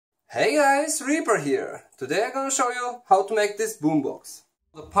Hey guys, Reaper here! Today I'm gonna show you how to make this boombox.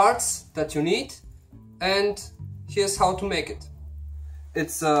 The parts that you need, and here's how to make it.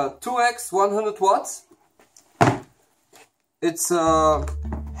 It's 2x 100 watts. It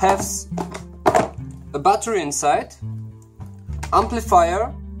has a battery inside,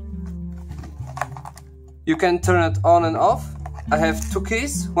 amplifier. You can turn it on and off. I have two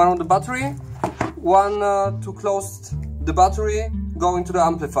keys, one on the battery, one to close the battery going to the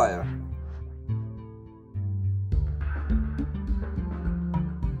amplifier.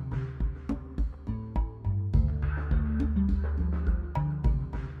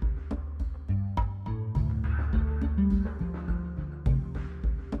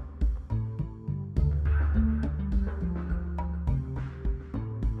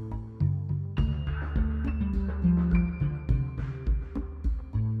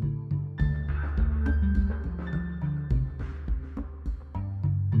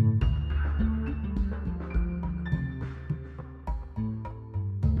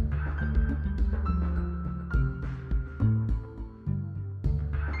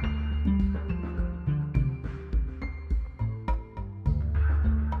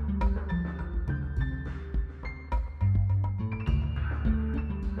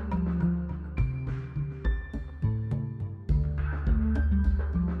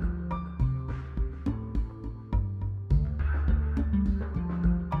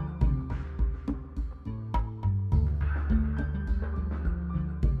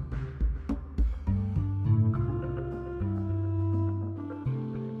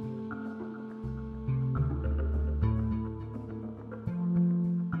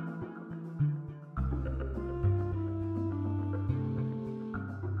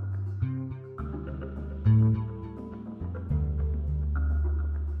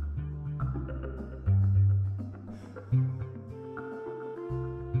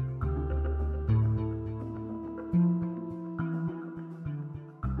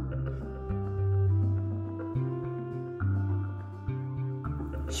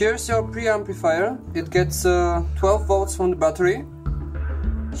 Here's your preamplifier. It gets 12 volts from the battery.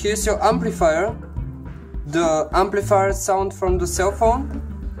 Here's your amplifier. The amplifier sound from the cell phone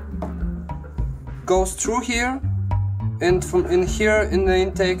goes through here, and from in here in the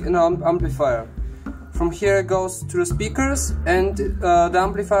intake in the amplifier. From here it goes to the speakers, and the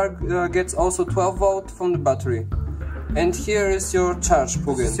amplifier gets also 12 volts from the battery. And here is your charge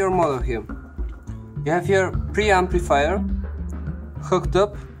plug-in. This is your model here. You have your preamplifier hooked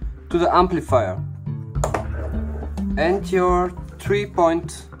up to the amplifier and your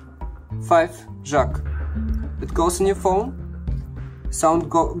 3.5 jack. It goes in your phone, sound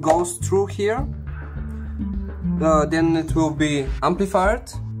goes through here, then it will be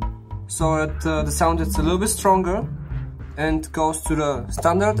amplified so that the sound is a little bit stronger, and goes to the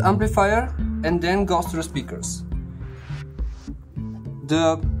standard amplifier and then goes to the speakers.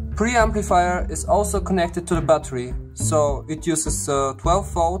 The preamplifier is also connected to the battery, so it uses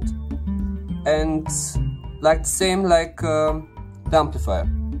 12 volt and like the same like the amplifier.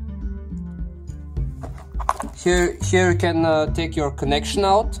 Here you can take your connection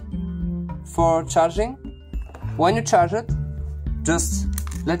out for charging. When you charge it, just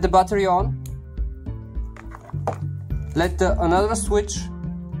let the battery on, let another switch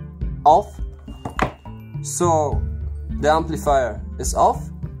off, so the amplifier is off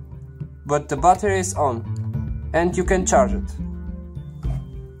but the battery is on, and you can charge it.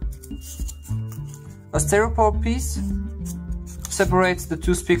 A styrofoam piece separates the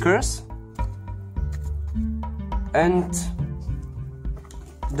two speakers, and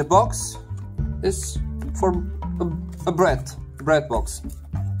the box is for a bread box.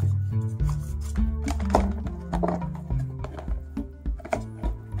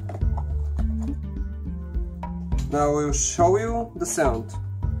 Now I will show you the sound.